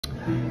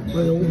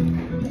Well,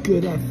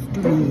 good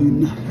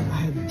afternoon. I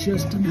have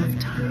just enough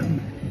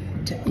time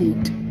to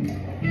eat,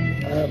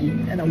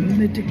 and I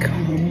wanted to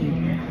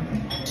come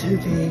to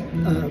the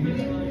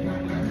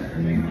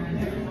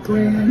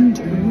grand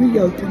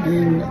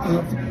reopening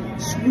of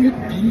Sweet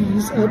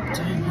Peas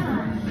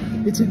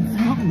Uptown. It's in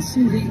Fountain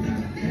City,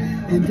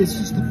 and this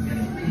is the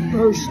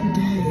first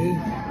day.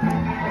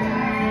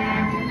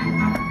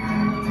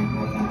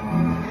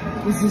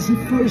 This is the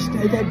first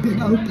day they've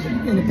been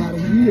open in about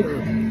a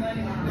year.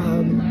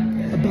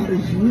 About a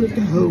year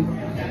ago,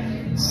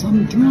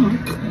 some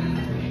drunk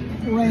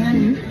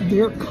ran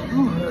their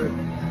car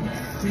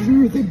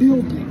through the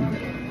building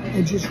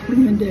and just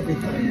ruined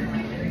everything.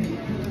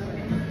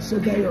 So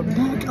they are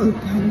back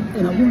open,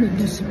 and I wanted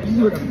to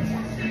support them.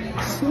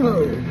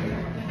 So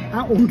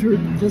I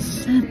ordered the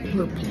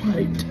sampler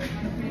plate.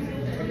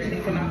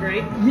 Everything coming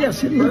great?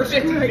 Yes, it looks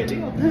great.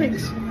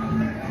 Thanks.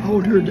 I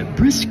ordered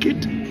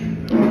brisket,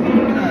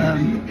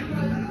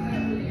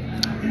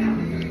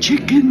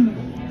 chicken,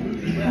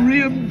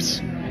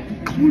 ribs,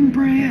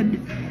 cornbread,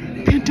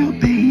 pinto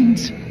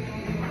beans,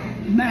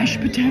 mashed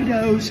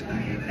potatoes,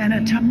 and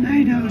a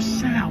tomato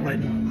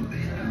salad.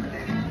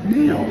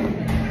 Now,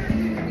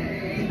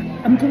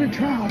 I'm going to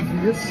try all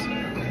this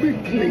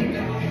quickly.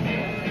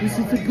 This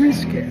is the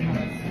brisket.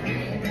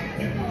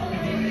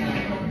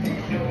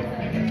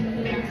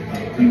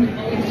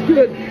 It's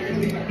good.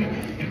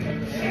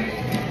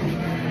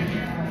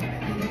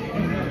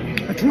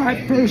 I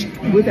tried first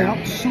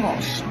without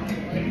sauce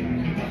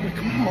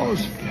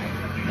because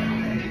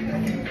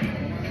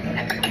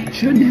you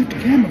shouldn't have to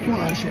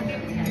camouflage it.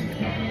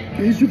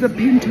 These are the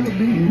pinto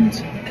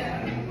beans.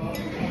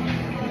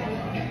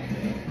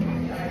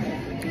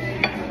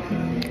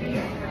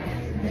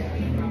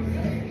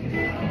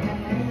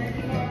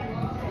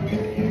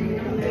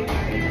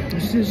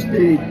 This is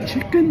the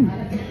chicken.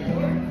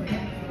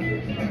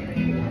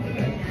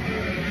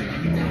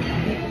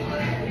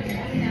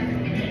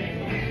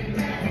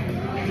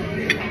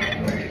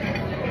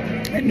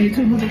 It needs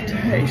a little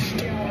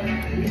taste.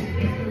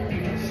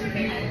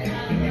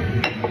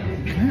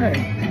 Okay,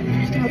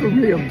 let's try the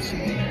ribs.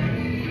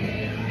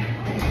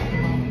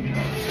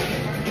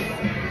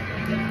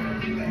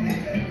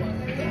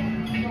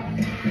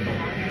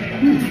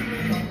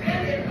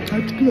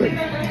 That's good.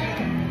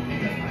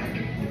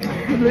 I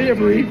hardly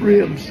ever eat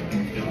ribs.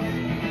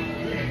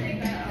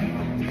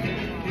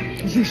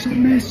 These are so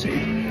messy.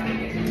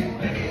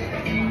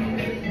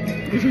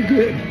 These are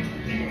good.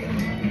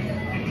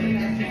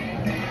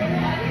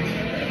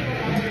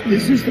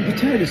 This is the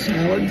potato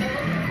salad.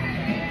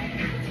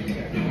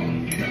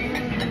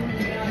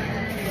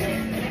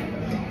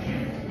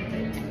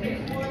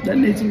 That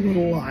needs a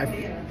little life.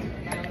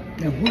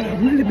 Now what I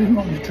really been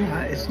wanting to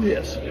try is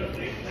this,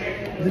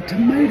 the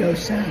tomato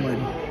salad.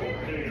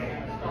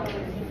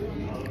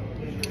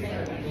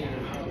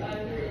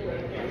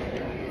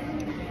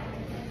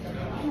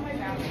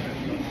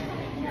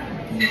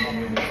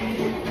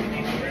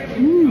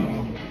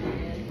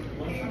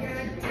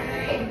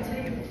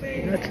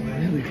 That's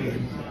really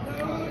good.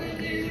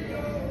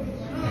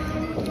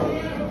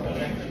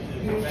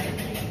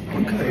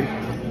 Okay,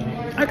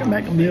 I can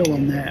make a meal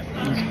on that.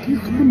 There's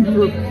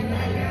cucumber,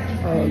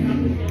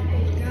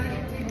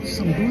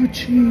 some blue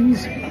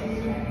cheese,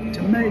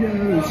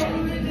 tomatoes,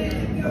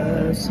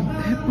 some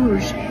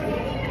peppers.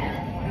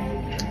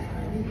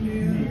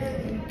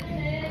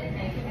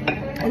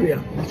 Oh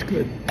yeah, that's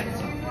good.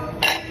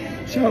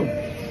 So,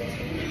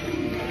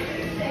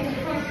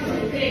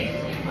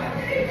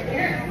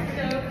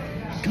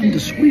 come to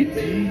Sweet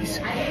Peas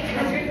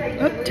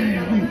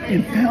Uptown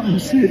in Fountain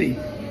City,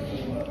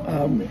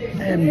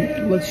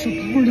 and let's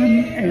support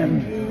them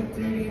and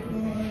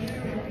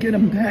get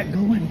them back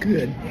going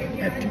good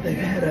after they've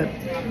had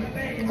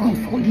an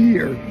awful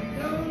year.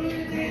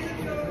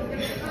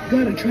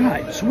 Gotta try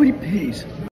it. Sweet Peas.